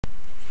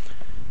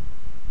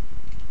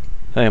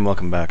Hey and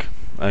welcome back.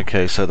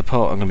 Okay, so the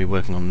part I'm going to be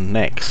working on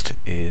next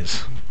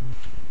is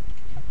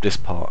this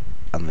part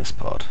and this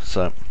part.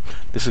 So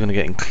this is going to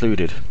get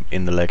included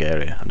in the leg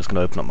area. I'm just going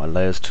to open up my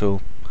layers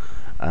tool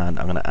and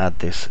I'm going to add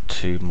this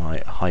to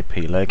my high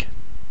P leg,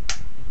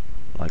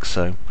 like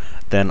so.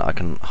 Then I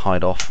can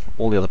hide off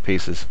all the other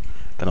pieces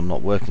that I'm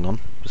not working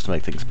on, just to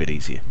make things a bit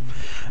easier.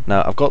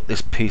 Now I've got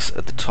this piece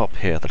at the top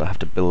here that I have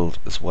to build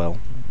as well.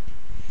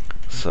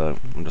 So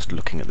I'm just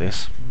looking at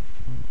this.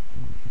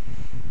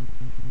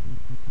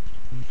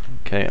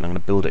 Okay, and I'm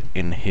going to build it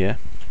in here.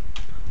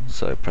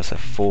 So press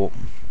F4,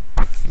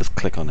 let's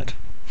click on it.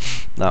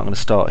 Now I'm going to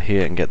start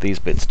here and get these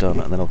bits done,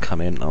 and then I'll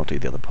come in and I'll do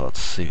the other parts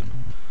soon.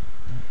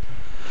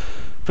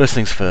 First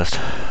things first,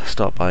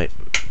 start by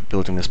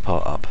building this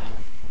part up.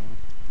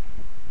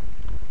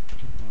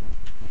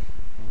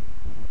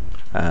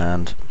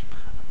 And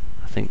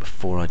I think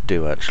before I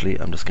do actually,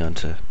 I'm just going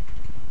to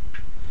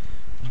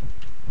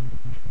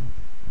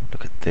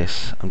look at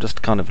this. I'm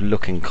just kind of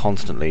looking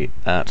constantly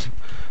at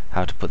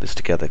how to put this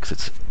together because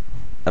it's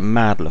a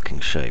mad looking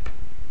shape.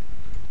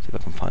 See if I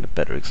can find a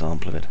better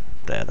example of it.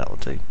 There, that'll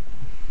do.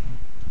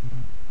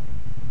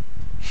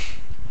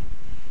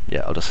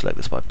 Yeah, I'll just select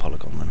this by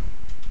polygon then.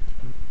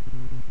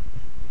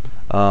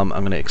 I'm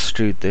going to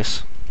extrude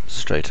this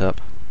straight up,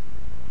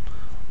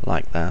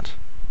 like that.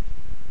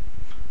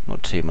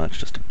 Not too much,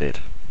 just a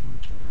bit.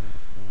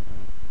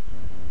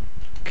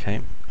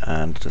 Okay,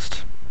 and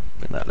just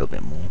bring that a little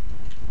bit more.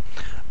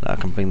 Now I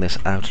can bring this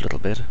out a little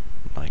bit,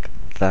 like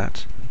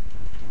that.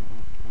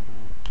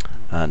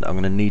 And I'm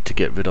going to need to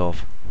get rid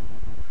of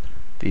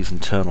these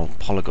internal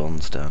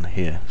polygons down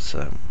here,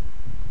 so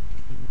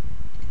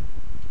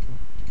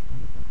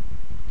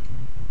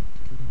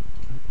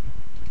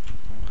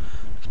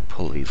just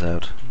pull these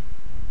out.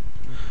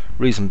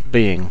 Reason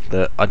being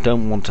that I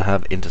don't want to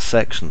have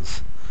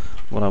intersections.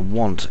 What I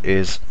want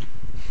is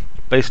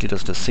basically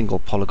just a single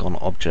polygon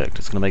object.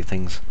 It's going to make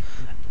things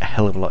a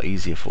hell of a lot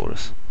easier for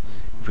us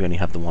if we only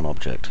have the one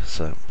object,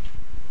 so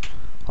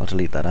I'll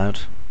delete that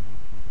out.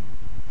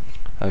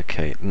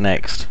 Okay,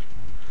 next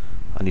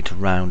I need to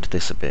round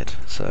this a bit,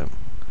 so I'm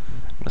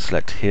going to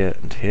select here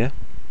and here.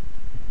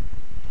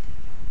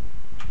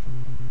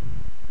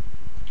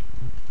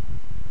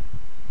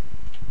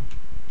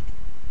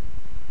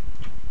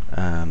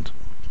 And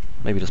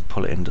maybe just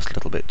pull it in just a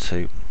little bit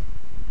too.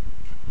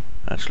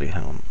 Actually,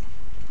 hang on.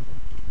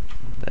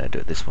 There, do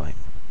it this way.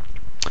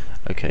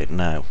 Okay,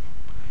 now,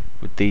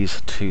 with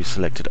these two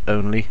selected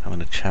only, I'm going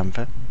to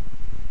chamfer.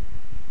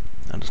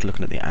 I'm just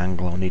looking at the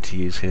angle I'll need to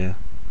use here.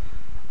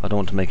 I don't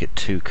want to make it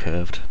too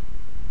curved.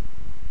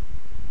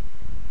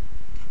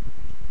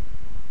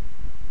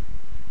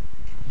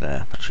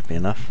 There, that should be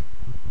enough.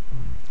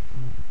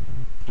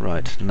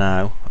 Right,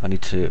 now I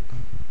need to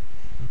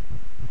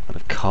kind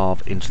of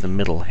carve into the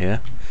middle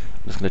here.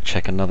 I'm just going to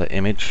check another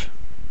image.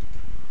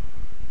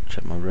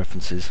 Check my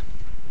references.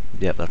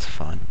 Yep, that's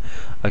fine.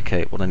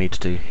 Okay, what I need to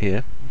do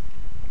here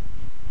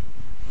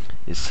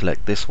is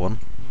select this one,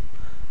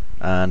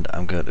 and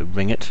I'm going to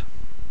ring it,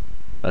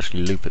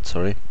 actually loop it,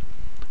 sorry,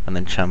 and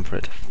then chamfer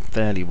it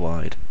fairly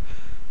wide,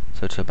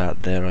 so to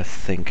about there, I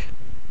think.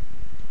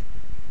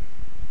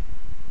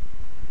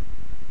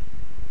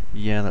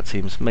 Yeah, that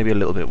seems maybe a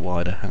little bit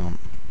wider. Hang on.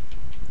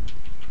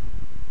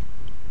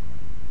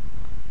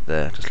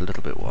 There, just a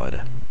little bit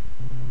wider.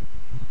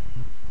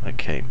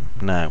 Okay,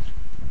 now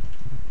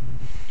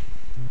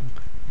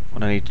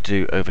what I need to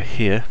do over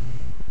here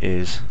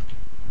is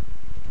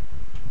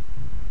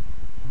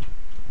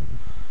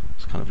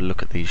just kind of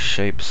look at these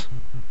shapes.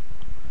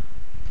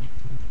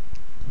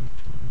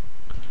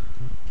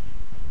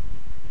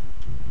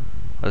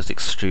 I just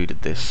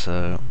extruded this,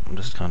 so I'm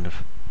just kind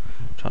of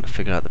trying to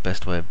figure out the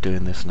best way of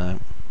doing this now.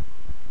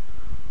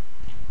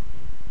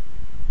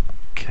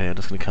 Okay, I'm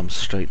just going to come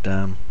straight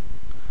down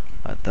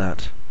like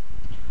that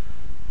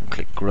and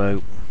click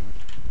grow,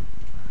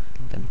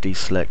 then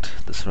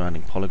deselect the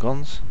surrounding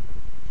polygons.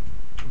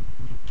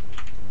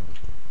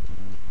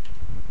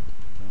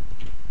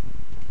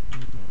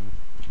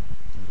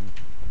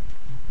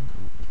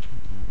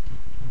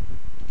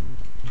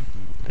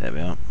 There we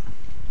are.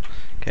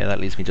 Okay,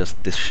 that leaves me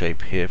just this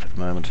shape here for the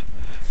moment.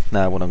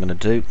 Now what I'm going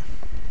to do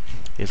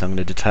is I'm going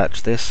to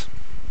detach this.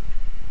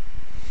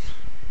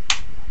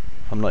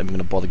 I'm not even going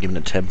to bother giving it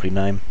a temporary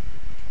name.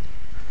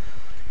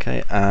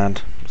 Okay,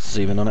 and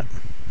zoom in on it.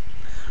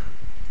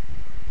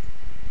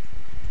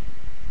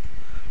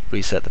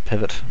 Reset the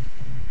pivot.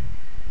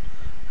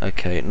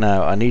 Okay,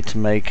 now I need to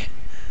make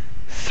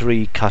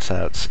 3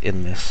 cutouts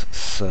in this,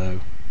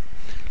 so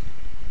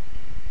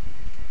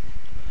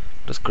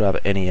just grab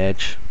any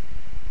edge,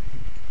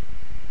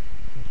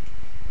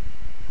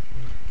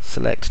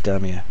 select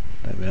down here,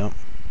 there we are,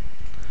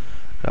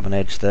 grab an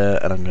edge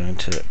there, and I'm going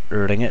to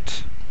ring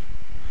it,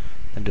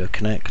 then do a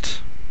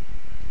connect,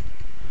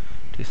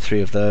 do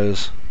 3 of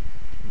those,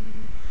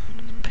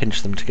 just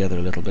pinch them together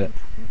a little bit,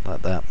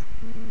 like that,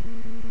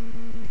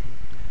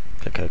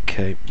 click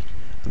OK,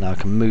 and now I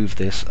can move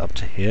this up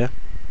to here,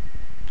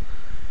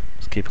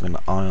 just keeping an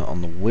eye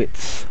on the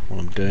width while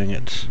I'm doing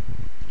it,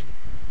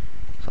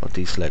 so I'll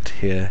deselect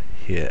here,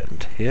 here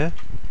and here.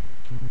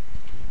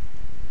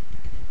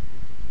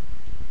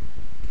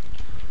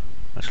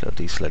 Actually, I'll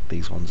deselect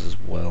these ones as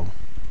well.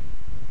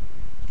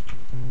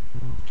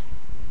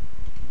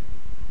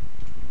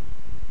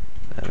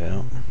 There we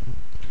are.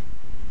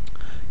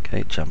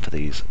 Okay, chamfer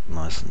these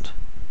nice and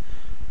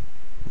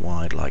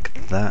wide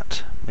like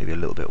that. Maybe a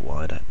little bit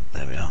wider.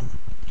 There we are.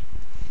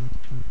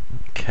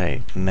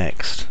 Okay,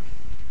 next.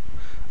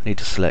 I need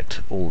to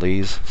select all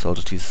these, so I'll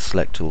just use the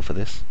select tool for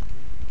this.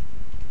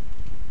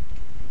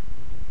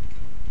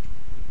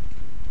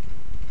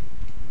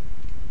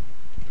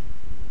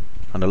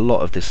 And a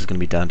lot of this is going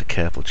to be down to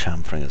careful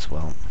chamfering as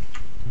well.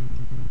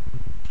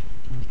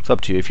 It's up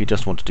to you. If you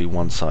just want to do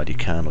one side you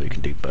can, or you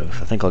can do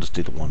both. I think I'll just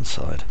do the one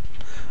side.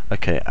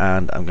 Okay,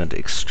 and I'm going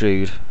to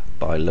extrude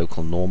by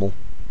local normal.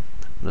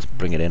 Just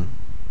bring it in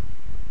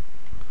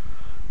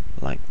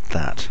like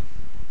that.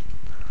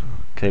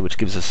 Okay, which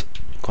gives us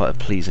quite a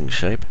pleasing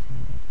shape.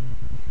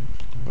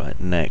 Right,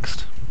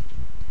 next.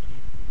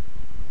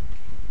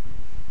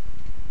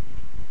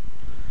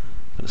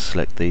 I'm going to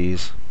select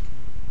these.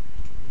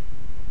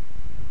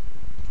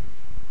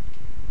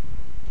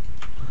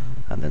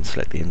 And then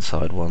select the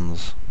inside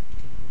ones.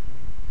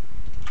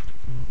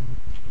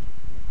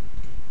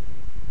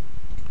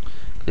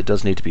 It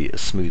does need to be a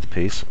smooth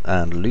piece,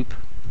 and loop.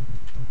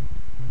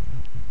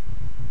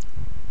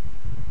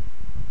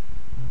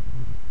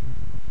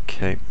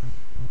 Okay.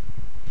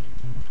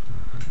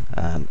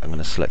 And I'm going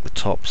to select the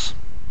tops.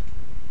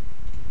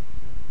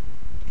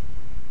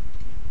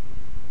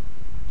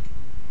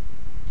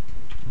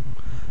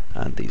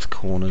 And these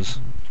corners.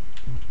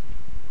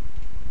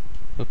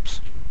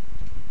 Oops.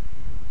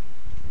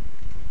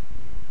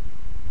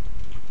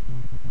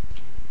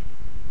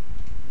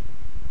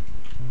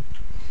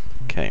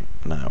 Okay,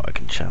 now I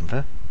can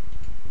chamfer.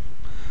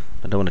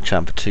 I don't want to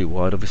chamfer too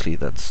wide, obviously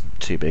that's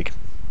too big.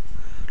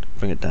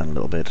 Bring it down a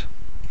little bit,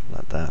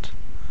 like that.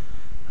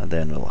 And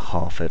then we'll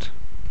half it.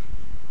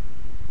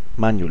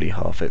 Manually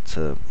half it,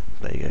 so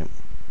there you go.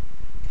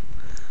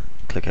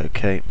 Click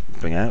OK,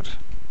 bring out.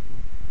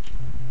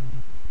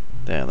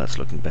 There, that's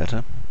looking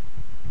better.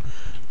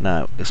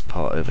 Now, this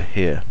part over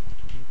here.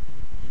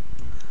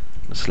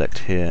 I'm going to select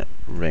here,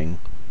 ring,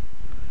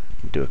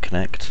 do a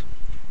connect.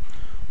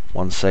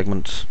 One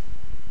segment.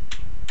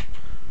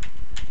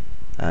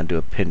 And do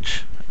a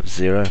pinch of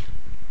 0.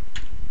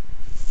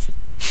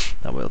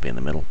 That will be in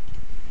the middle.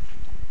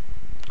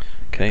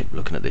 Okay,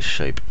 looking at this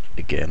shape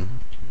again.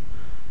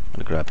 I'm going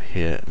to grab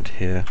here and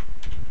here,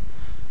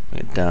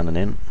 bring it down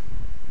and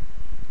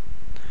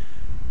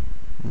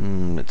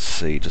in. Let's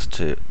see, just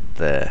to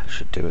there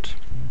should do it.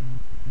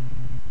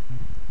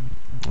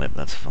 Yep,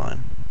 that's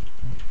fine.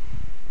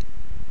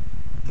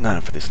 Now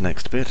for this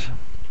next bit.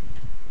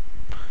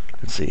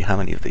 Let's see, how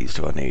many of these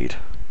do I need?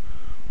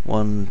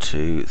 1,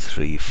 2,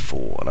 3,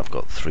 4, and I've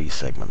got 3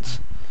 segments.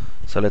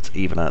 So let's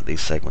even out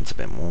these segments a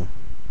bit more.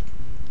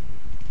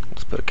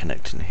 Let's put a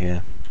connect in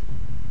here.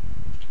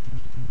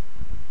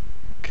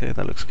 Okay,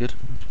 that looks good.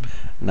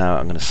 Now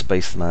I'm going to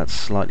space them out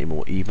slightly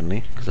more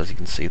evenly, because as you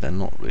can see they're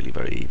not really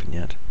very even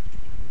yet.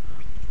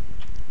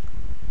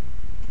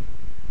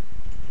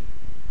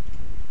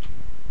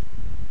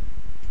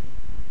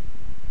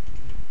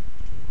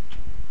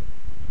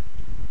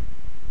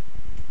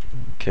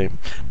 Okay,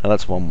 now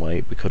that's one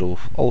way. We could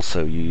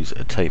also use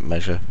a tape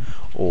measure,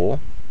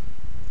 or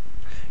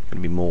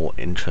going to be more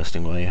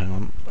interesting way. Hang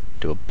on,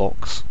 do a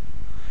box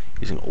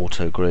using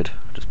auto grid.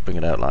 Just bring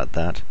it out like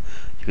that.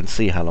 You can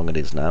see how long it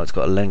is now. It's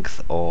got a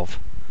length of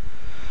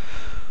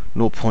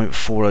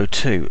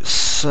 0.402.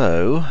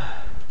 So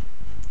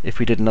if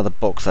we did another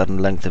box at a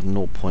length of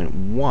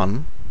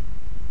 0.1,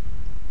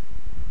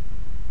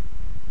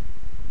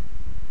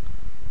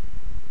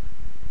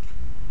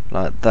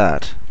 like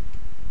that,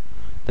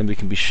 then we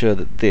can be sure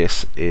that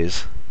this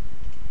is,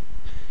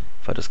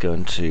 if I just go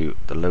into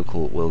the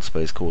local world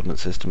space coordinate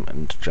system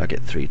and drag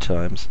it 3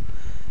 times,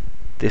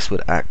 this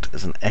would act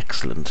as an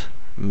excellent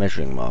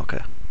measuring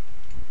marker,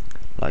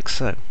 like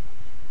so.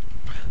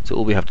 So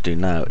all we have to do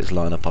now is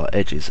line up our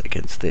edges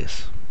against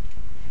this.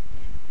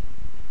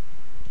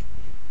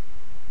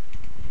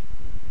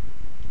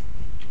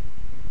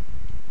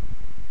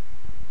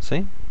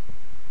 See?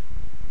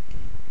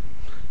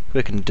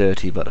 Quick and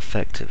dirty but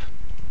effective.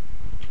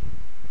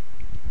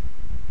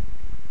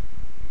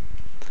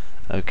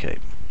 Okay.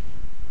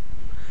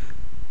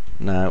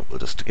 Now we'll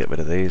just get rid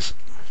of these.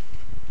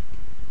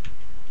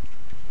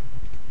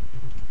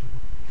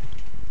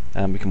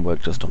 And we can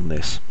work just on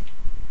this.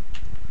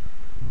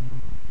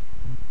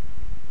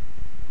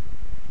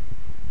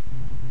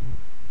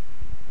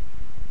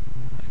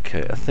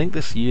 Okay, I think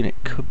this unit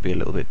could be a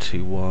little bit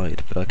too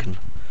wide, but I can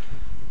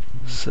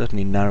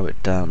certainly narrow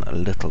it down a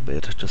little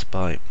bit just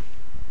by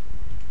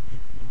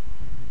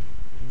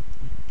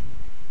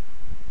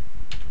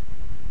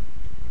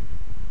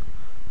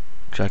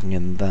dragging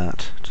in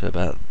that to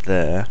about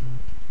there,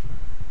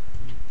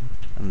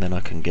 and then I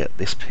can get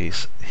this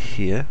piece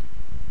here.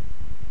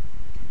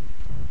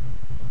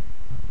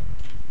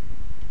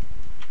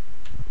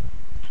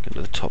 Get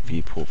to the top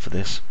viewport for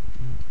this.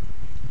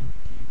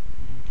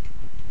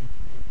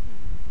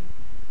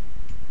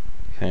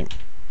 Okay.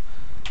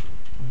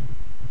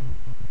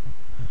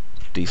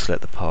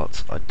 Deselect the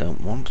parts I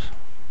don't want.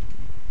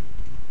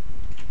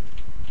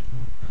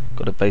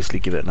 Got to basically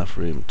give it enough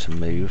room to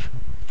move.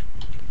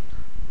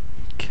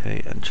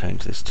 Okay, and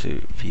change this to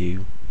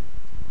view.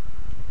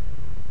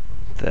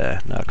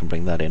 There, now I can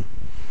bring that in.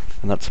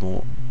 And that's a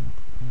more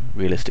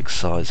realistic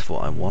size for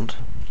what I want.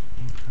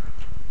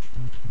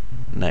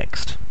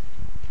 Next,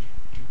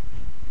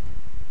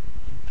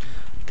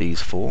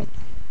 these four.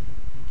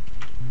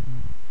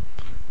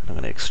 I'm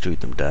going to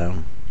extrude them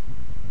down.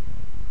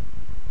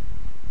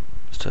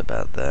 Just to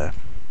about there.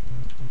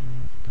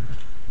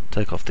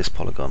 Take off this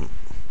polygon.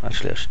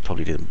 Actually, I should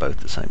probably do them both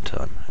at the same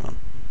time. Hang on.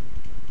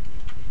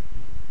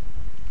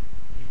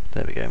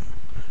 There we go.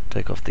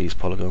 Take off these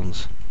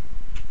polygons.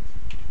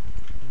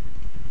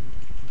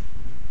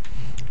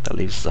 That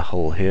leaves us a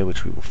hole here,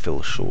 which we will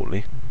fill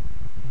shortly.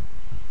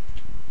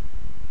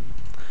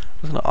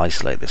 I'm just going to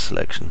isolate this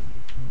selection.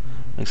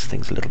 Makes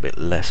things a little bit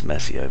less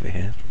messy over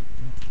here.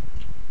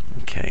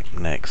 Okay,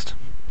 next.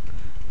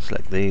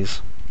 Select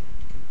these.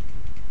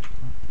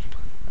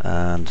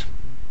 And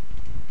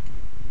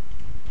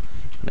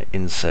I'm going to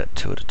inset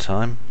two at a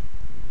time.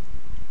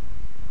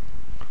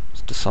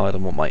 Just decide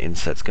on what my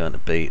inset's going to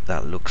be.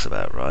 That looks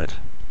about right.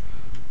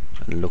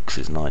 And looks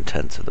is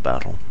 9/10 of the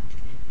battle.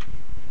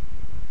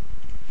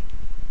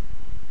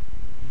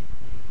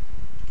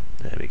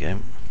 There we go.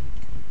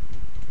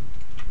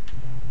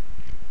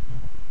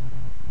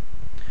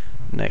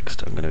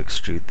 Next, I'm going to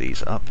extrude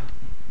these up.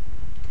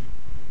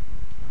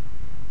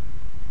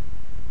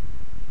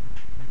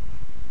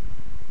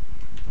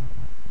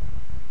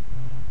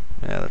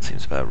 Yeah, that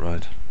seems about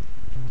right.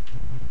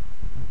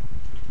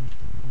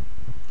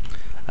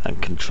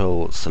 And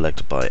Control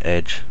select by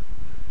edge,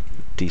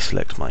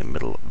 deselect my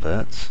middle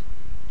verts.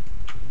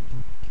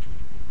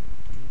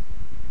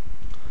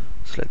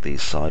 Select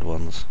these side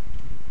ones.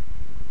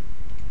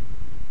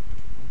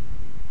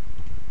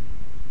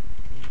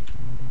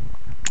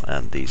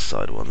 And these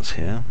side ones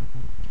here.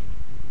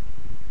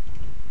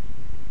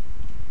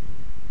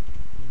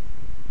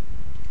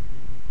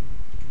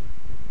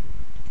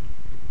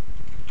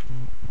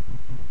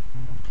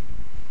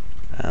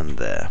 And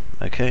there.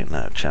 Okay,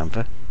 now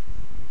chamfer.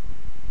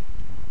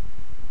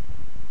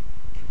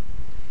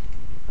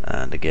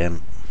 And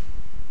again.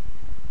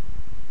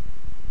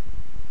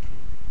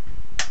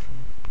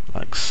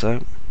 Like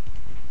so.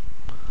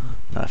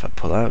 Now if I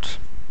pull out,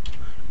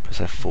 press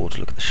F4 to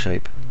look at the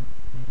shape.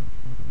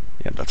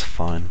 Yep, that's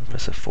fine.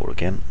 Press F4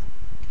 again.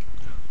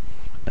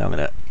 Now I'm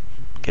going to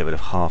get rid of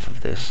half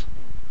of this.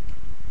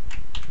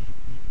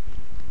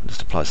 And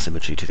just apply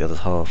symmetry to the other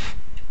half.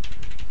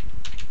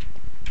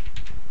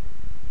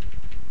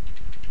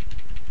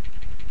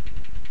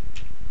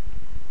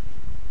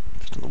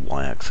 Just on the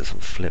y-axis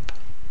and flip.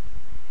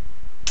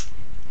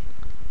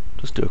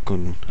 Just do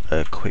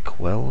a quick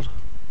weld.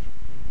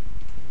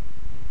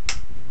 I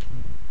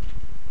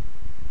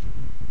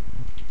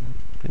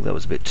think that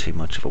was a bit too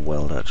much of a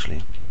weld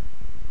actually.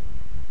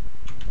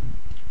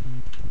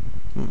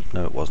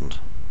 No, it wasn't.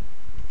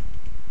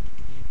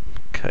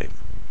 Okay.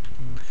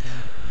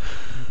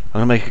 I'm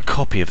going to make a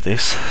copy of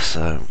this,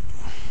 so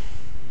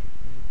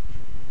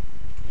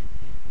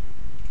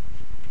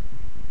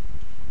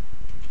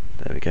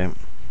there we go.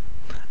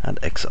 And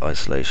exit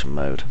isolation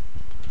mode.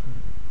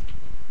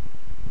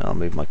 Now I'll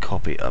move my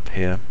copy up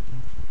here.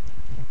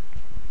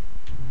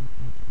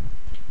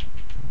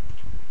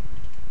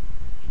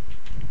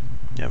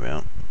 There we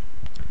are.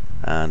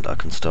 And I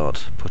can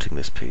start putting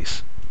this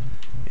piece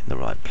in the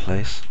right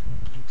place.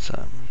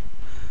 So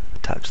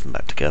attach them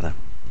back together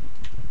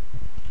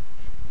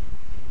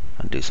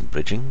and do some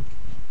bridging.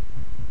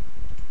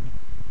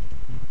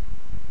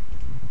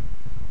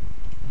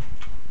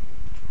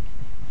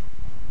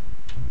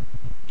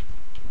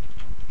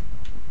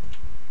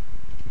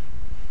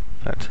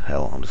 In fact,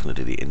 hell, I'm just going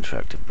to do the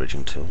interactive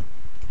bridging tool.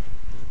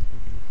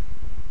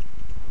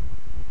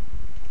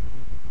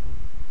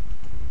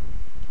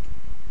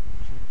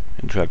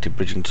 Interactive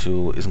bridging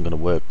tool isn't going to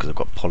work because I've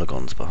got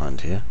polygons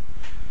behind here,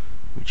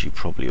 which you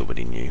probably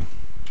already knew,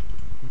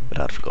 but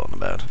I'd forgotten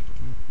about.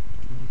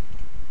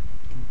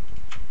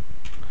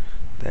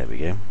 There we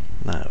go.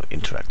 Now,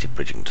 interactive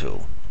bridging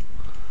tool.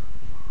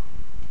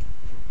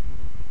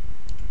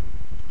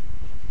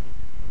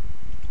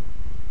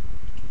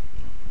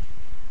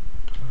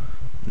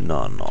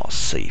 None are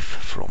safe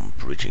from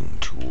bridging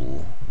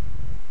tool.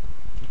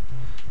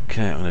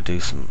 Okay, I'm going to do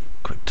some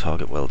quick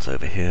target welds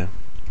over here.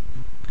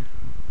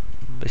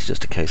 But it's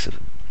just a case of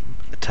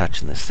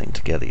attaching this thing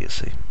together, you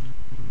see.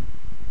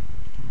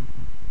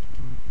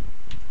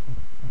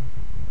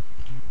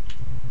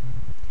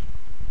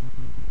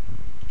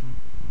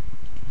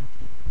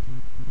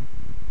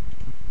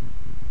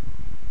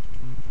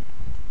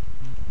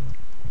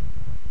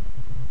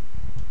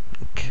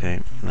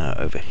 Okay, now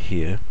over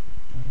here,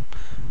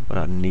 what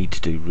I need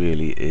to do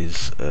really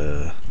is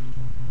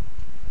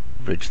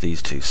bridge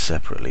these two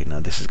separately. Now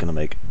this is going to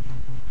make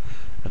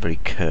a very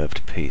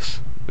curved piece,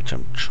 which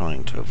I'm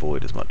trying to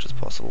avoid as much as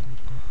possible.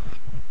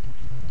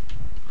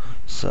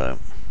 So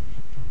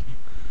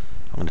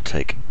I'm going to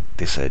take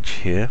this edge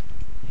here,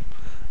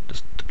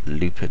 just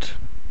loop it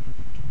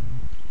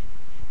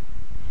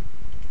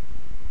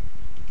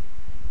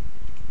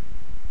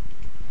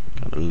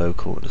kind of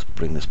local, and just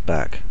bring this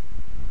back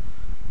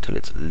till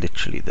it's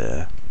literally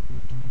there,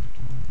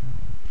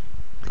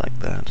 like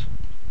that.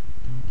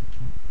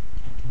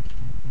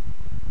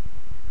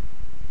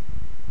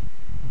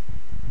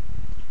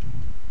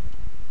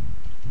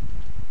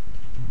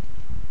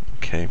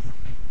 Okay,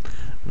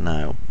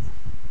 now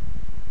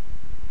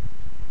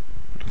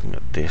looking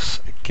at this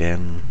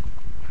again,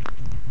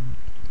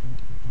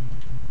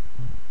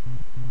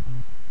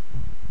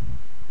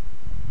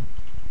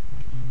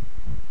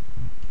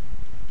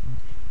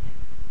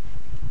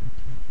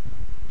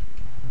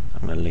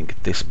 I'm going to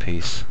link this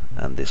piece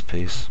and this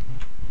piece.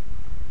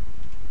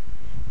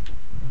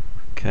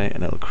 Okay,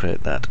 and it'll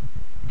create that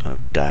kind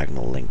of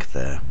diagonal link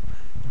there,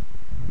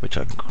 which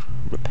I can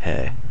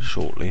repair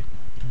shortly.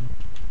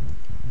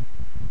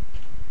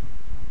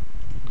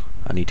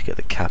 I need to get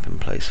the cap in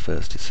place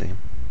first, you see.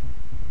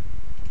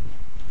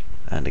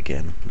 And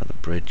again, another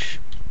bridge.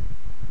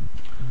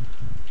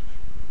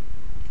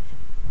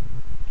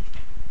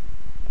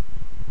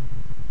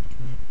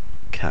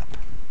 Cap.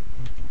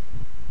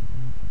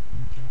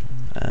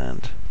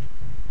 And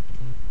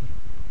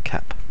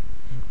cap.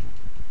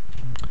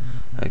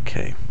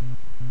 Okay.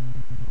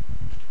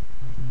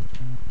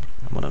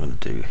 And what I'm going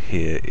to do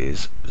here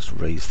is just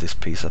raise this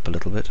piece up a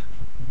little bit.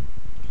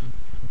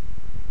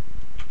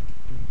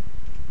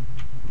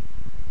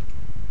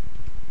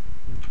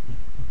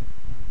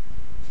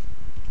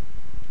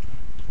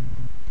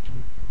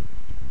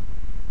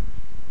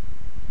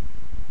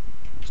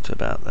 Just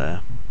about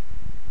there.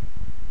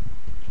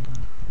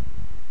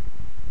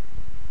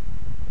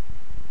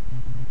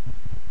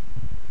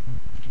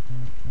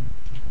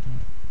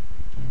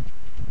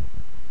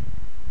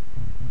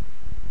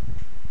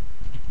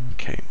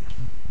 Okay.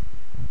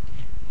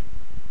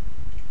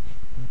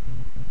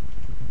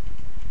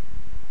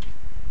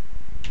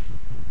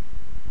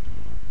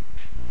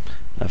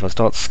 Now if I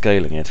start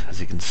scaling it,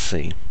 as you can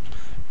see,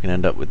 we can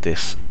end up with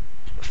this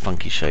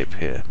funky shape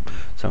here.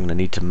 So I'm going to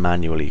need to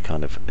manually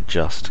kind of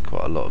adjust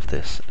quite a lot of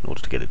this in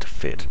order to get it to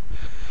fit.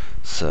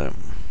 So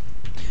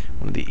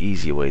one of the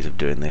easier ways of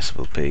doing this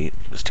will be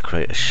just to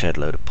create a shed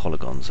load of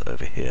polygons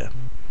over here.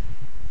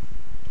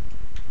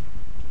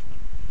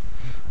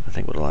 I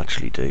think what I'll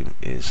actually do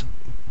is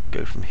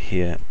go from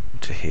here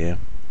to here,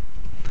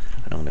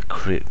 and I'm going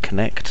to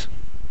connect,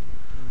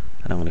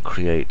 and I'm going to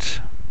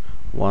create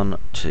 1,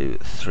 2,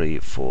 3,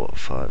 4,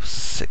 5,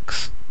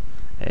 6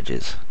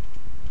 edges,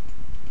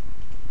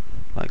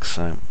 like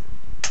so.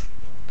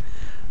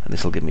 And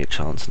this will give me a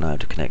chance now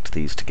to connect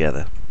these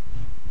together.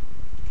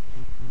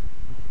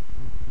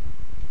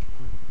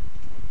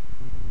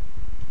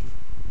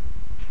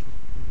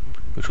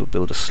 Which will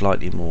build a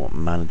slightly more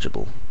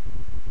manageable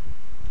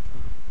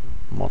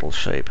model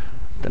shape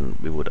than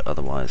we would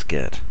otherwise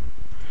get.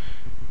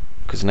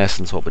 Because in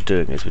essence what we're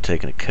doing is we're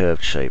taking a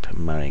curved shape and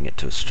marrying it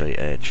to a straight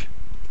edge.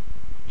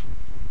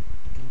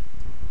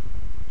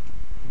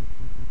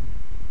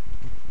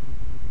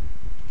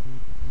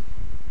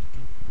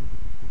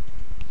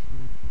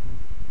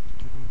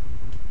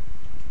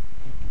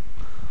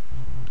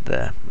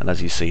 There, and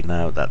as you see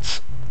now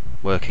that's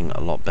working a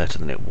lot better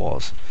than it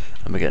was,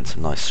 and we're getting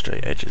some nice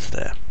straight edges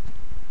there.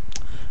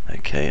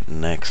 Okay,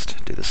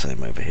 next do the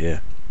same over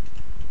here.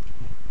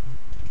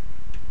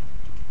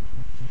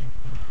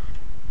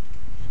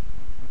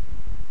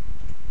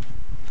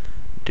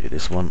 Do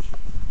this one.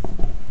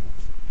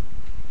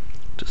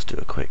 Just do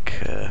a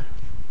quick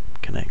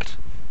connect.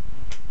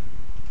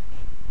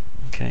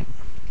 Okay,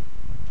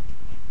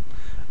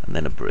 and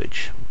then a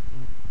bridge.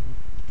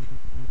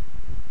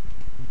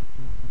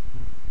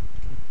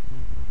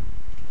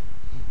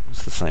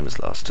 It's the same as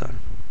last time.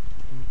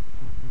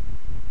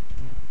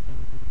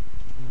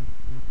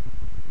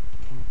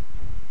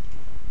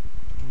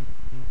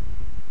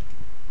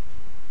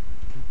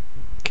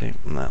 Okay,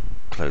 and that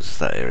closes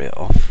that area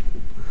off.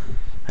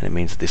 And it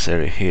means that this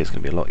area here is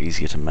going to be a lot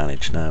easier to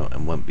manage now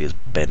and won't be as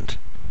bent.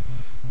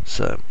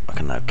 So I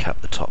can now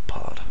cap the top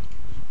part.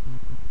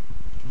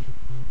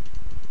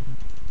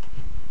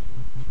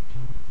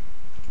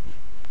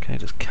 Okay,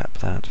 just cap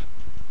that.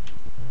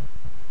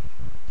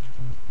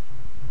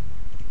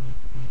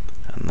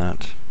 And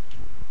that.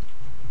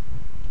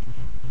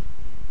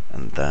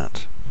 And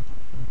that.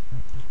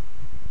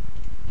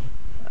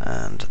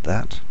 And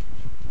that.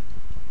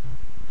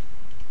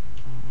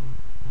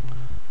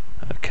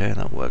 Okay,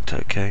 that worked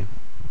okay.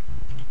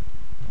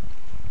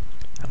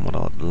 And what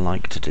I'd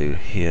like to do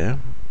here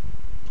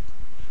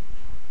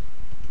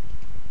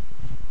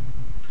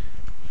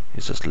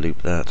is just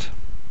loop that.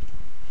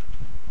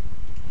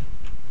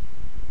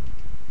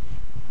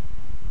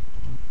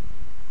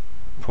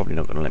 Probably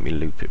not going to let me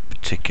loop it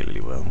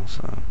particularly well,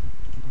 so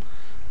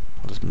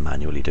I'll just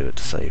manually do it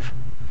to save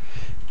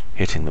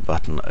hitting the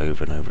button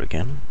over and over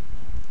again.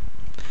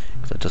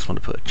 Because I just want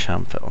to put a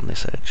chamfer on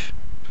this edge.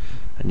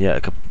 And yeah,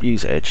 I could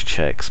use edge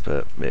checks,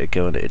 but it'd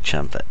go and it'd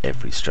chamfer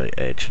every straight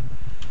edge,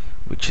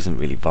 which isn't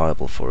really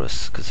viable for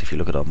us, because if you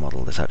look at our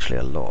model, there's actually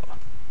a lot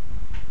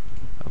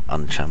of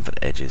unchamfered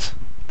edges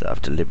that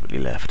I've deliberately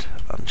left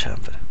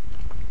unchamfered.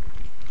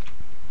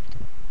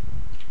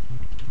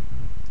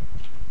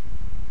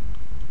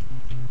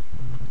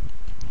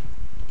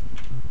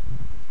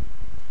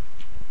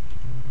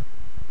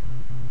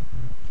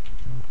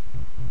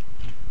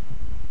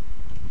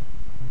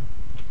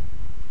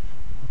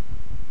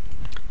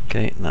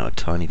 Okay, now a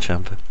tiny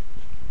chamfer.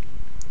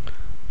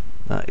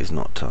 That is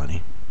not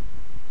tiny.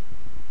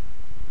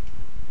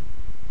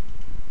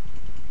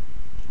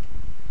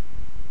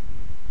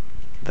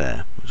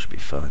 There, that should be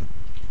fine.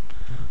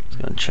 Let's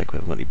go and check we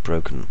haven't got any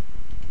broken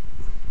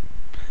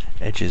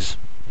edges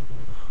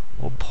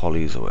or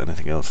polys or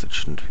anything else that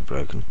shouldn't be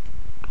broken.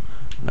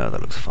 No,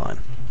 that looks fine.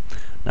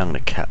 Now I'm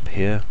going to cap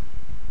here.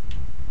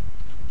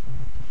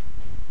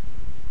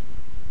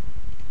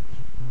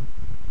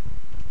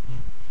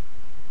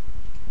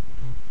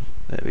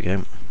 There we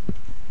go.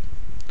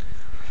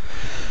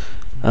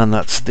 And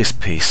that's this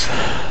piece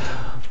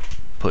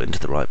put into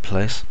the right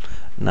place.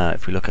 Now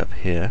if we look up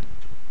here,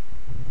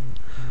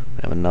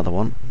 we have another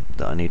one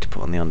that I need to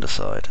put on the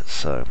underside.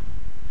 So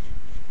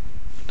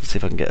let's see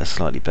if I can get a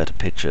slightly better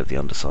picture of the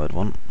underside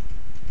one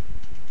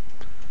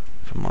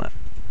from my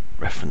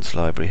reference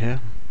library here.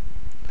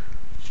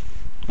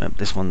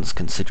 This one's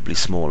considerably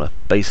smaller,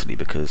 basically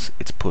because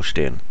it's pushed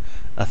in.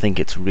 I think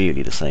it's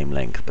really the same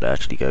length, but it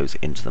actually goes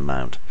into the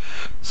mount.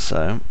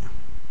 So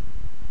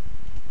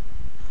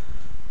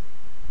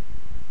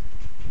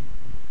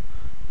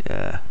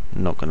yeah,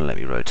 not going to let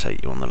me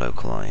rotate you on the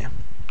local, are you?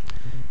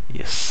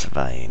 You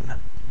swine.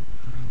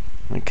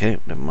 Okay,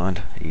 never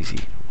mind. Easy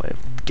way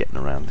of getting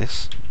around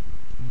this.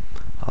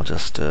 I'll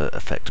just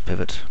effect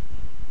pivot.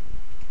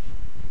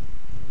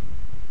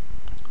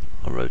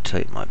 I'll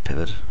rotate my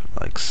pivot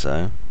like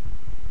so.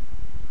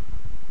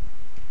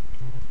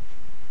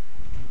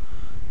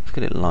 Let's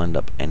get it lined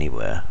up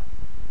anywhere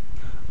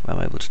where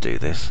I'm able to do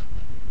this.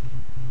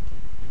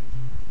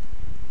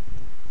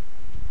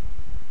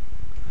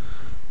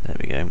 There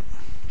we go.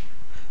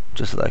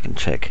 Just so that I can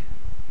check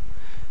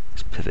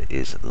this pivot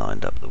is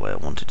lined up the way I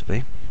want it to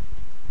be.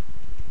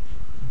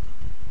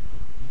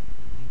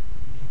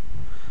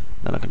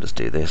 Then I can just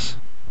do this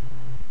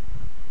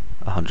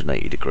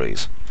 180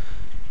 degrees.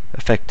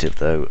 Effective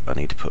though, I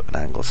need to put an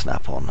angle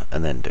snap on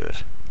and then do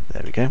it.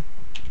 There we go.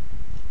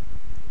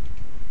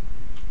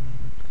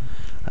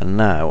 And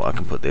now I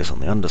can put this on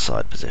the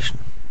underside position.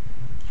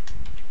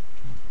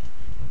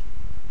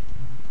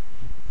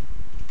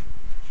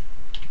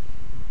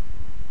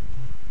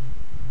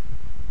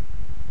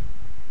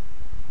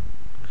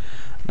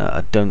 Now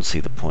I don't see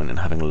the point in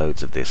having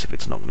loads of this if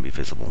it's not going to be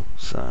visible,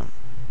 so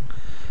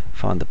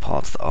find the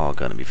parts that are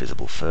going to be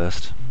visible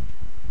first.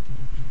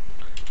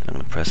 Then I'm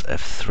going to press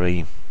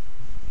F3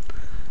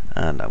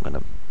 and I'm going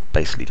to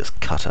basically just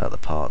cut out the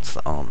parts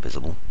that aren't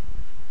visible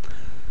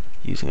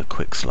using a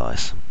quick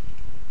slice.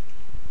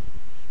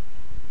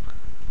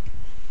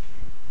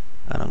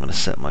 And I'm going to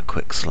set my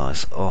quick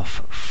slice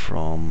off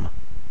from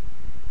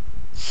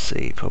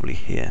C, probably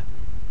here,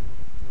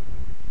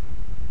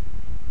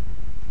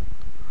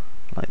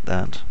 like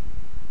that.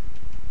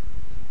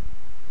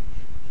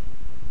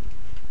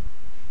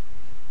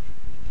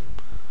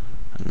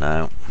 And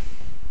now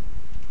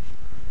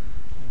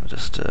I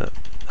just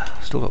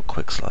still got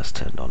quick slice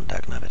turned on,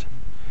 dagnabbit.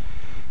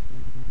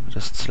 I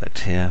just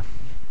select here,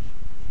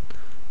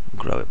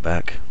 grow it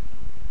back.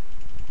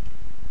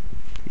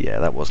 Yeah,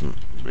 that wasn't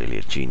really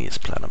a genius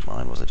plan of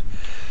mine, was it?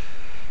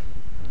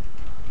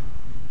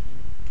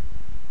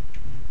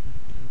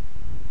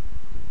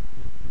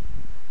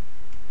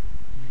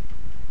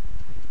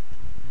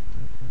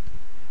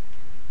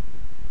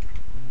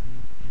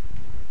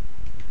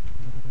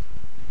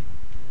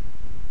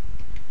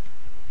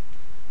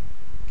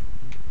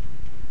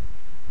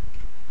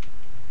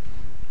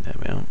 There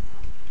we are.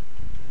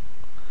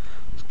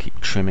 Just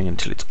keep trimming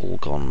until it's all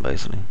gone,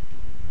 basically.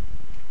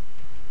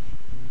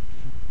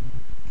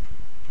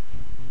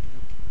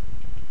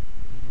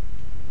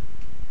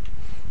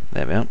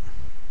 There we are.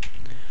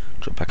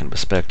 Drop back into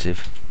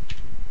perspective.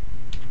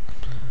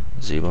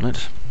 Zoom on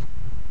it.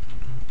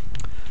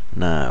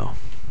 Now,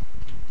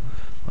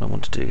 what I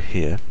want to do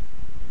here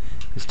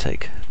is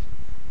take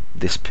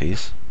this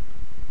piece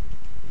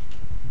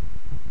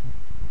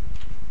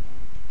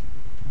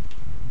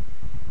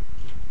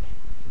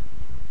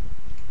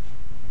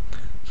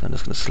so I'm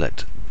just going to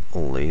select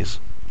all these.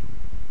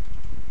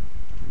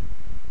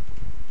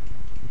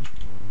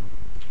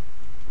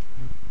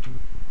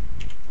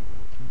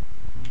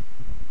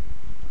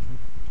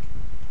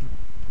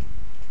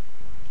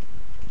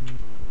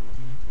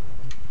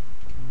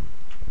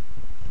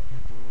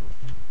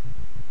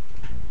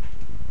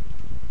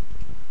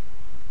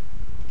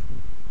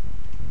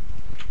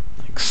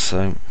 Like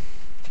so.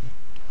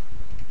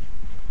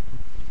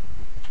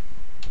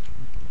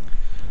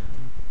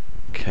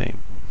 Okay.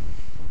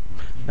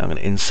 Now I'm going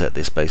to inset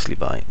this basically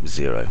by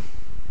 0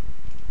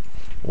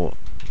 or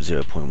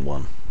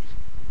 0.1.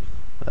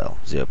 Well,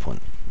 0.01.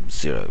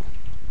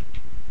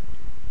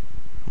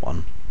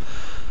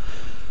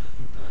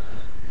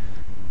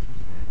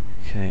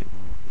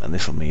 and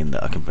this will mean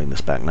that I can bring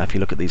this back. Now if you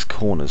look at these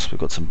corners, we've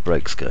got some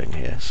breaks going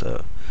here,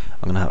 so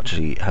I'm going to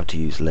actually have to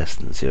use less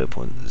than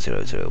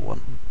 0.001.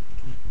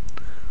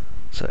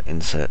 So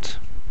inset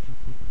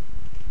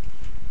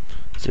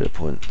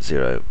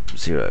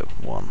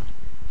 0.001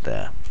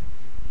 there.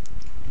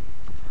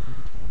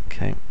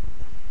 Okay.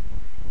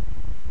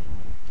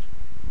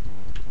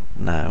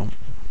 Now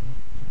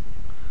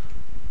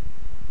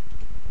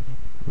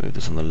move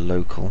this on the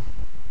local.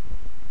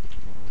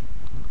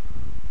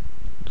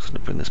 Just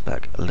going to bring this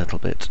back a little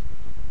bit,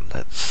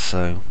 like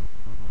so.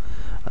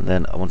 And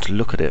then I want to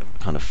look at it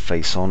kind of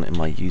face on in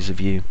my user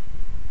view.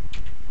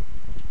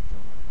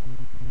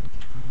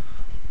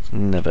 It's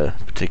never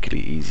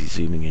particularly easy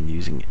zooming in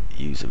using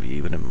user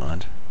view, but never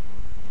mind.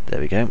 There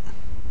we go.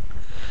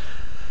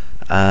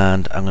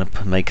 And I'm going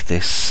to make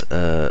this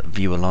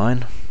view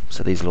align,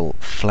 so these will all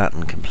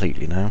flatten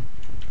completely now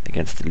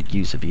against the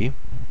user view.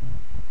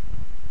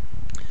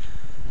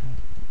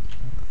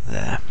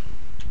 There.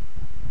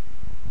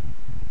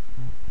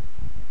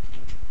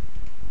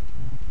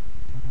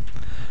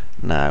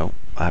 Now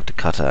I have to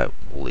cut out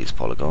all these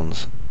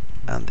polygons,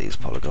 and these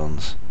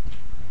polygons,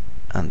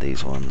 and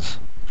these ones,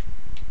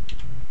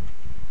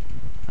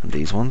 and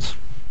these ones.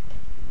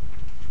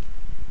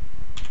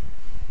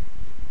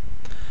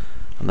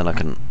 And then I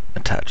can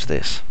attach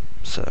this,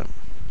 so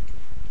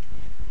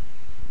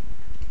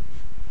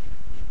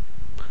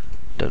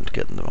don't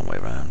get them the wrong way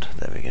around.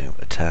 There we go,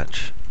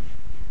 attach.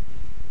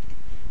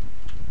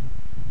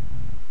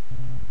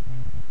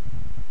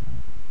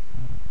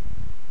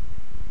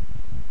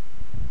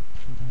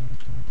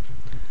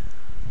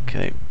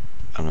 Okay,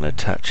 I'm going to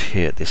attach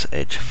here at this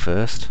edge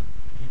first.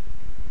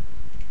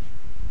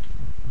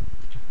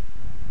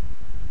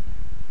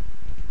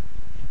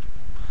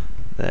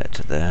 There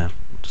to there,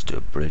 just do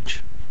a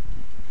bridge.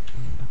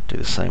 Do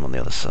the same on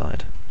the other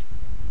side.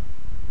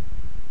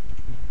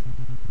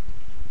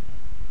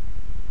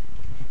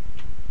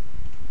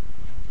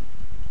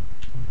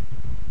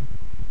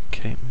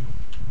 Okay.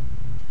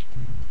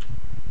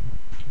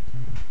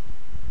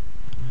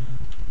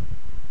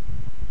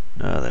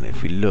 Now then,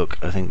 if we look,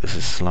 I think this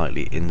is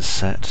slightly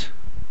inset.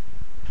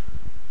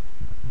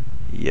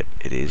 Yep,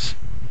 it is.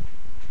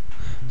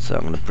 So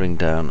I'm going to bring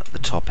down the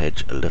top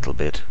edge a little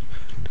bit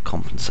to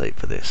compensate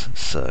for this.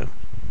 So,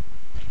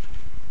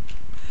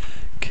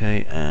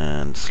 okay,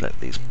 and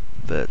select these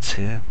verts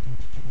here.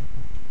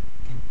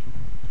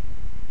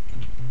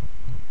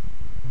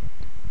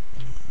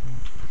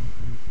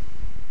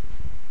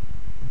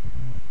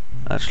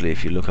 Actually,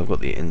 if you look, I've got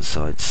the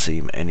inside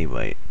seam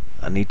anyway.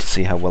 I need to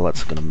see how well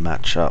that's going to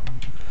match up.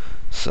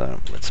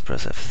 So let's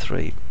press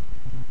F3.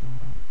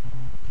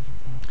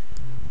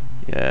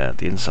 Yeah,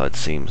 the inside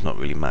seam's not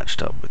really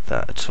matched up with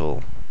that at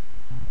all.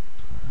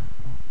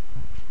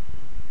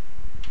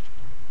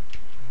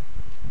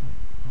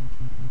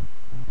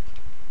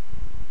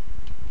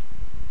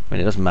 I mean,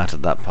 it doesn't matter,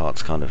 that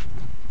part's kind of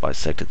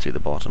bisected through the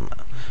bottom.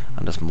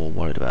 I'm just more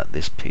worried about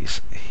this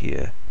piece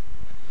here.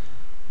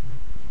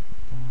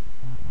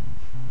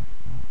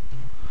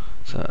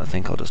 So I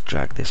think I'll just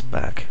drag this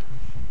back.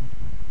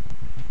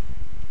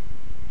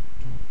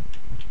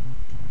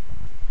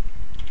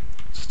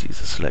 Just use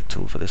the select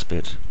tool for this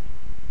bit.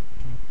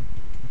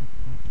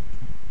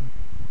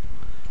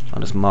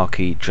 I'm just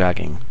marquee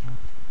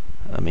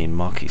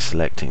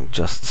selecting,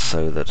 just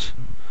so that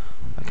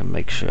I can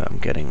make sure I'm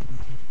getting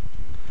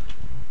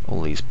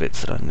all these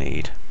bits that I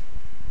need.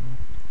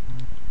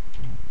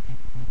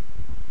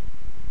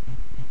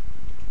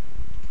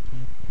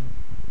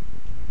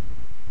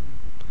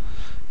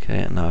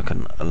 Okay, and now I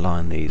can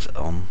align these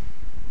on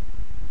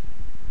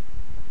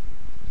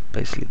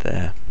basically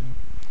there,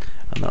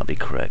 and that'll be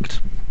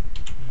correct.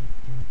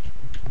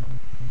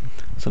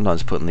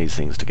 Sometimes putting these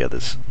things together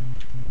is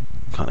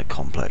kind of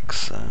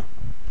complex, so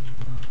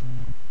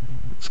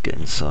let's get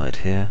inside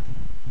here.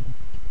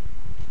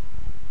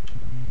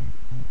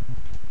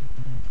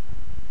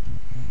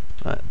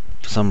 Right,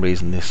 for some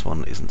reason this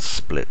one isn't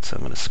split, so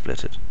I'm going to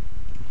split it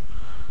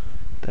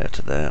there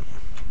to there,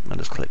 and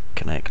just click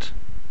connect.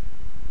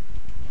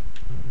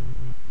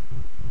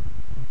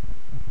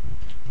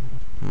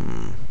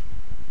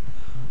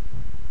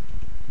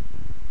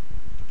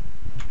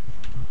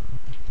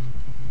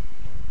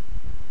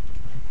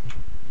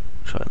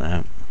 Try it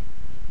now.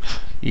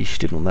 Yeesh,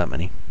 didn't want that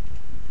many.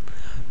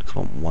 Just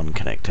want one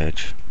connect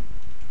edge.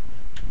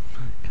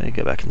 Okay,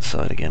 go back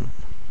inside again.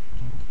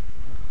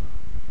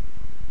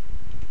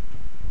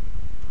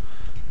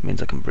 It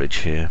means I can bridge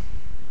here.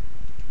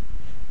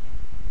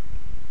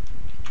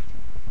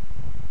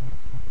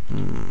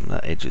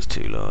 That edge is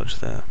too large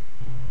there.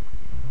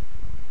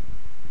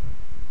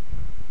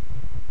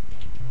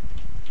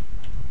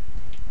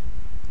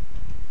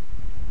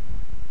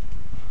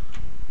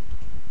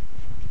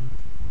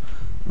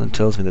 And then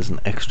tells me there's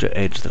an extra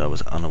edge that I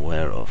was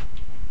unaware of.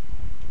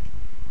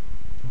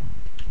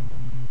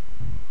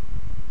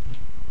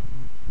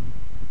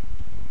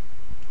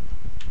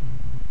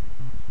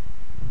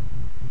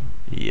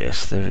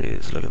 Yes, there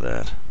is. Look at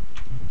that.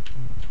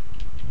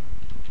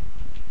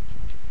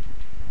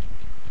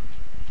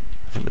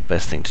 I think the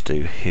best thing to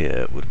do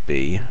here would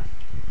be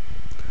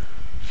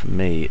for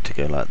me to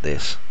go like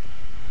this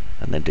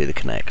and then do the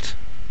connect.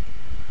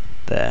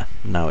 There,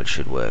 now it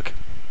should work.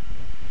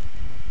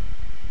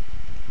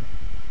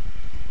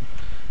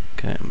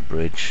 Okay, and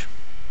bridge.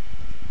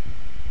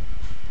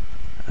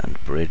 And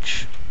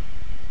bridge.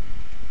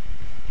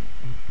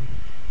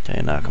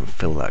 Okay, now I can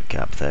fill that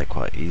gap there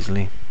quite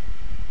easily.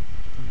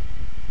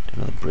 Do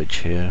another bridge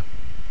here.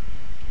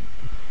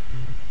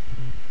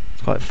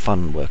 It's quite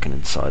fun working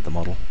inside the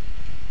model.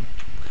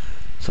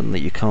 Something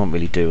that you can't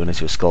really do unless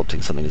you're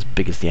sculpting something as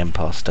big as the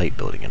Empire State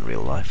Building in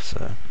real life,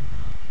 so.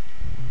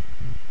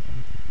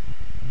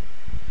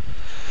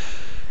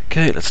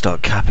 Okay, let's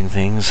start capping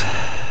things.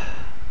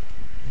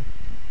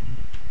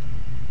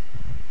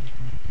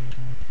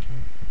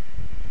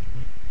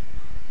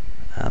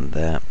 And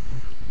there.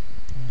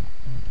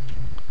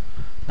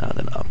 Now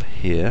then up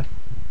here,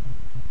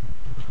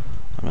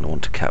 I'm going to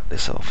want to cap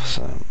this off,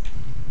 so.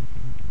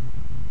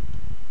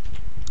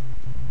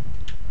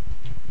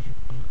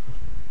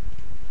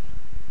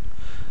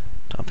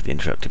 Time for the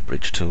interactive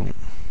bridge tool.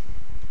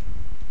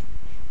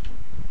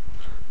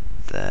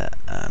 There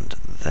and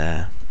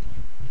there.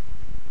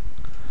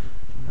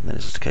 And then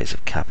it's just a case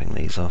of capping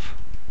these off.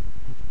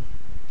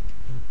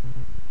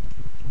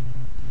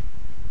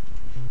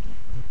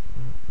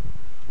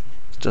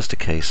 It's just a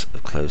case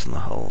of closing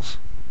the holes.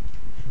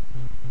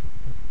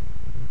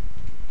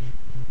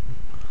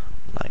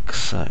 Like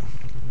so.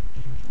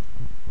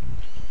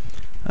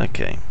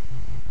 Okay.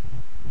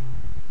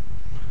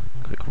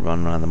 Quick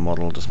run around the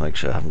model, just make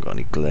sure I haven't got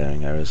any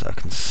glaring errors. I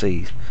can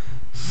see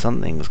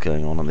something's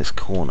going on this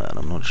corner and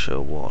I'm not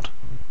sure what.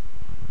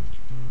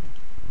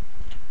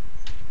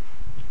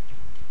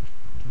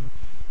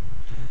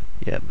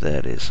 Yep, there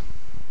it is.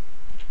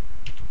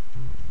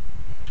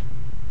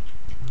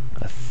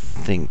 I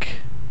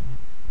think,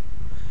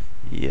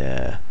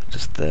 yeah,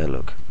 just there,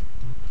 look.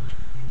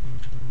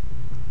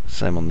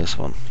 Same on this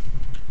one.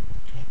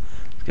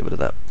 Let's get rid of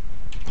that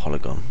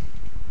polygon.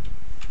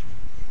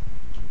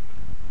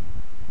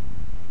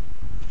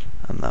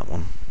 And that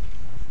one.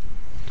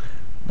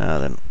 Now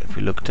then, if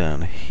we look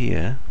down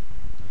here,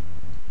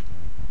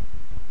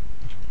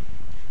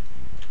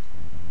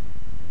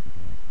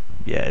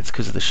 yeah, it's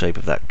because of the shape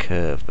of that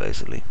curve,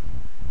 basically.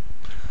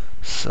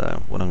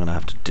 So, what I'm going to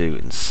have to do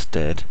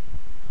instead,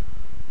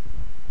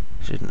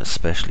 which I didn't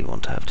especially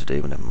want to have to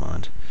do, but never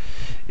mind,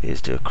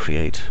 is do a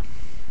create.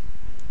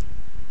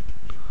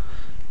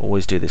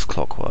 Always do this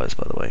clockwise,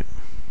 by the way.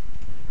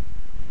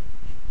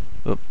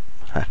 Oop.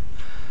 Ha.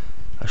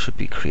 I should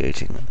be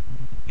creating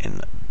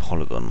in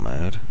polygon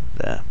mode.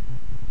 There.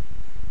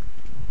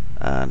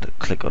 And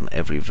click on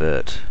every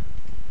vert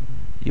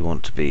you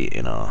want to be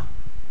in our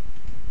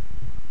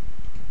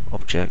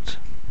object.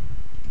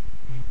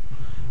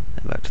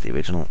 Then back to the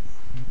original.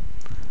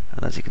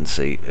 And as you can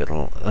see,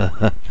 it'll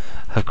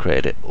have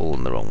created it all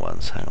in the wrong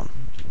ones. Hang on.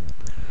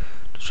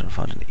 Just trying to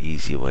find an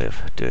easier way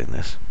of doing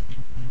this.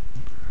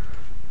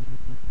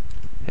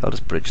 Yeah, I'll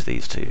just bridge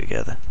these two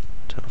together.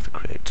 Turn off the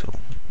create tool.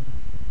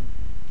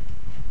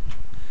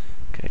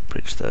 Okay,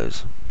 bridge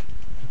those.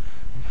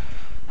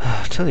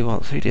 Tell you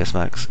what,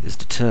 3dsmax is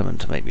determined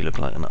to make me look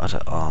like an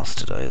utter arse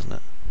today, isn't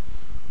it?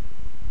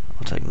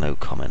 I'll take no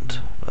comment,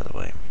 by the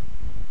way.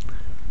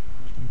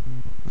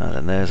 Now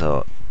then, there's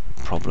our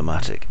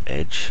problematic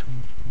edge.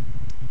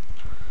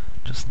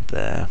 Just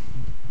there.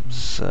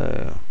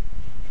 So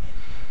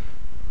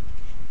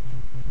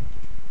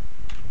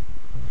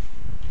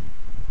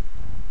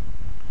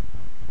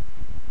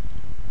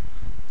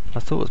I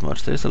thought as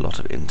much. There's a lot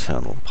of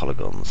internal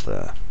polygons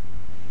there.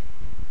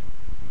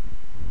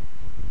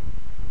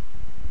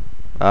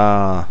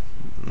 Ah,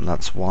 and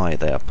that's why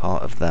they are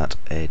part of that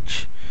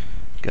edge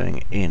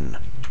going in.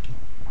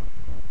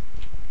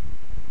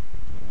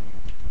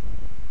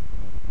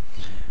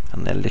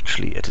 And they're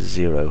literally at a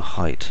 0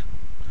 height,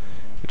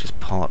 which is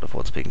part of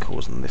what's been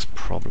causing this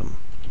problem.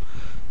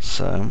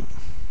 So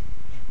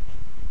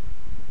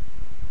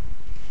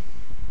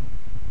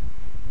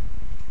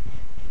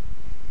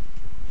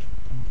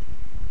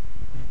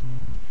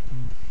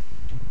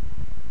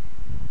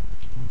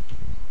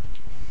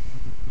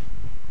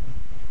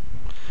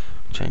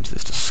change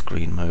this to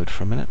screen mode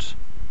for a minute.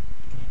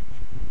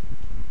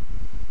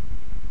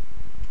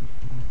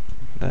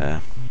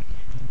 There.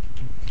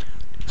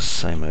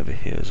 Same over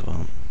here as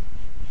well.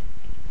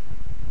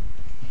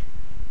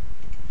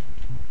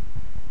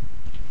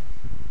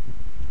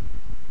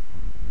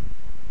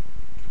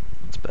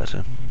 That's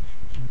better.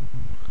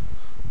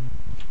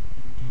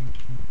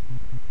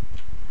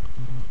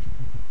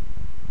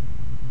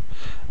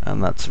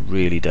 And that's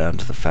really down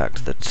to the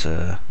fact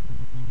that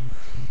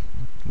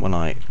when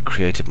I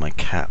created my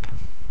cap,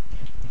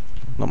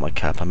 not my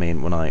cap, I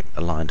mean when I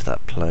aligned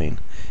that plane,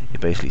 it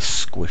basically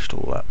squished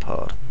all that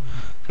part.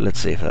 So let's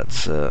see if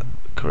that's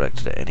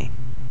corrected it any.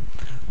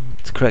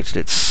 It's corrected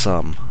it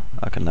some.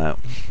 I can now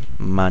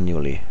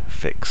manually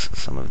fix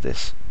some of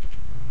this.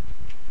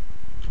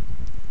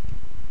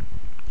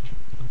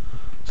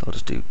 So I'll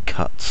just do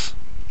cuts.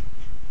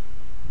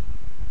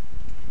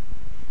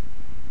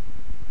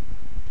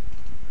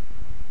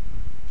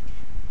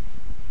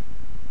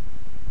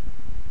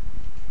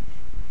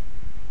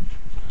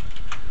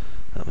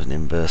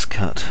 inverse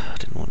cut. I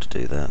didn't want to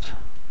do that.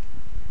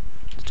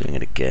 It's doing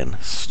it again.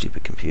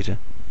 Stupid computer.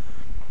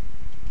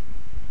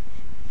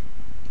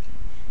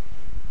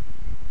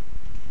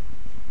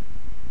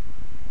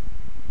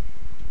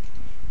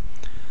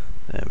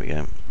 There we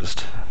go.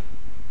 Just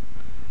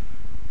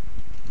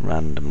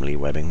randomly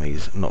webbing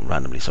these. Not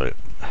randomly, sorry.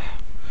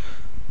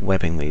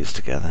 Webbing these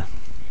together.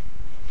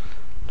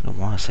 I don't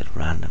know why I said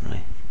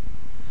randomly.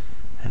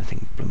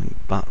 Anything blooming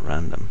but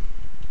random.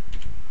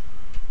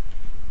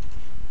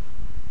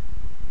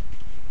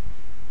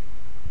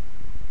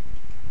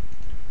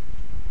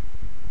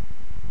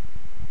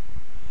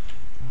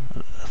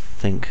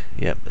 I think,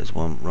 yep, there's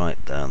one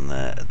right down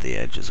there at the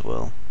edge as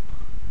well.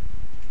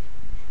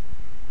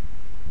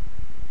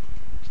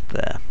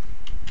 There.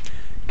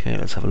 Okay,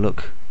 let's have a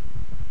look.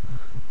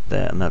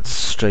 There, and that's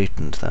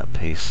straightened that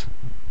piece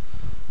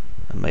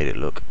and made it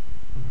look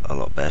a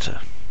lot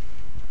better.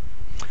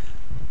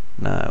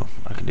 Now,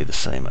 I can do the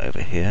same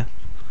over here,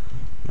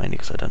 mainly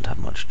because I don't have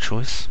much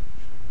choice.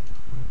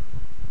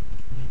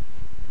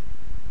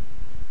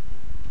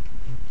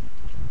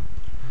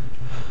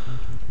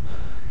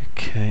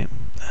 Okay,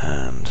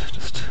 and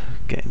just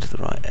get into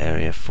the right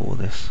area for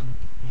this.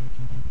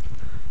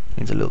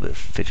 Needs a little bit of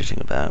fidgeting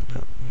about,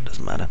 but it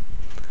doesn't matter.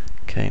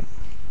 Okay,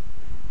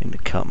 into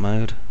cut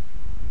mode.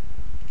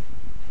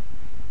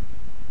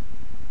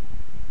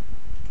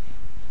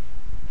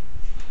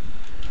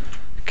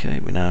 Okay,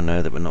 we now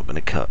know that we're not going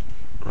to cut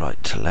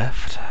right to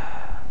left.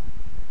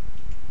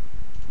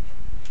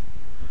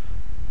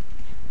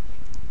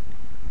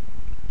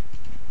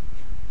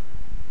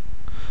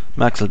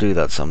 Max will do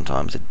that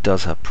sometimes. It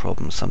does have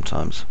problems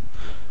sometimes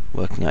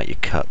working out your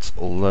cuts,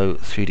 although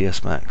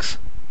 3dsmax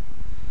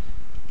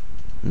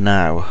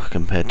now,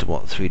 compared to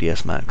what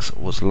 3dsmax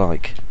was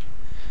like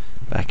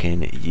back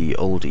in ye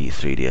olde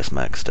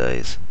 3dsmax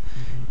days,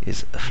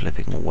 is a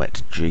flipping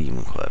wet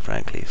dream, quite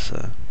frankly.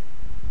 So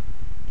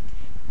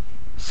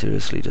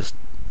seriously, just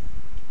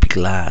be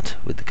glad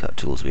with the cut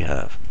tools we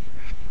have.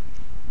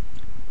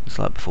 It's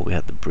like before we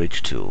had the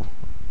bridge tool.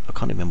 I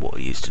can't remember what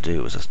we used to do.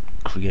 It was just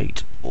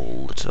create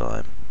all the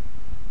time.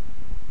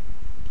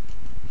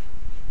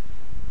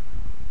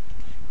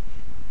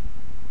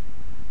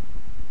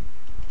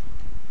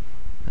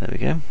 There we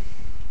go.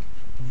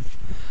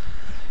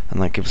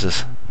 And that gives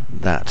us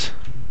that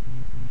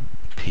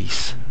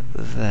piece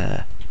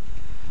there.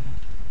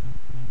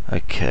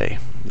 Okay,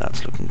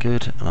 that's looking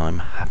good, and I'm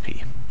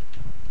happy.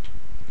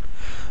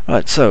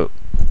 Right, so,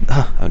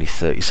 only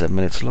 37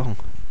 minutes long.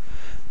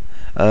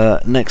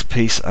 Next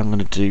piece I'm going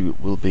to do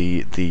will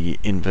be the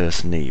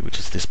inverse knee, which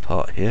is this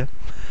part here.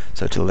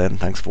 So till then,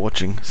 thanks for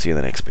watching. See you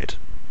in the next bit.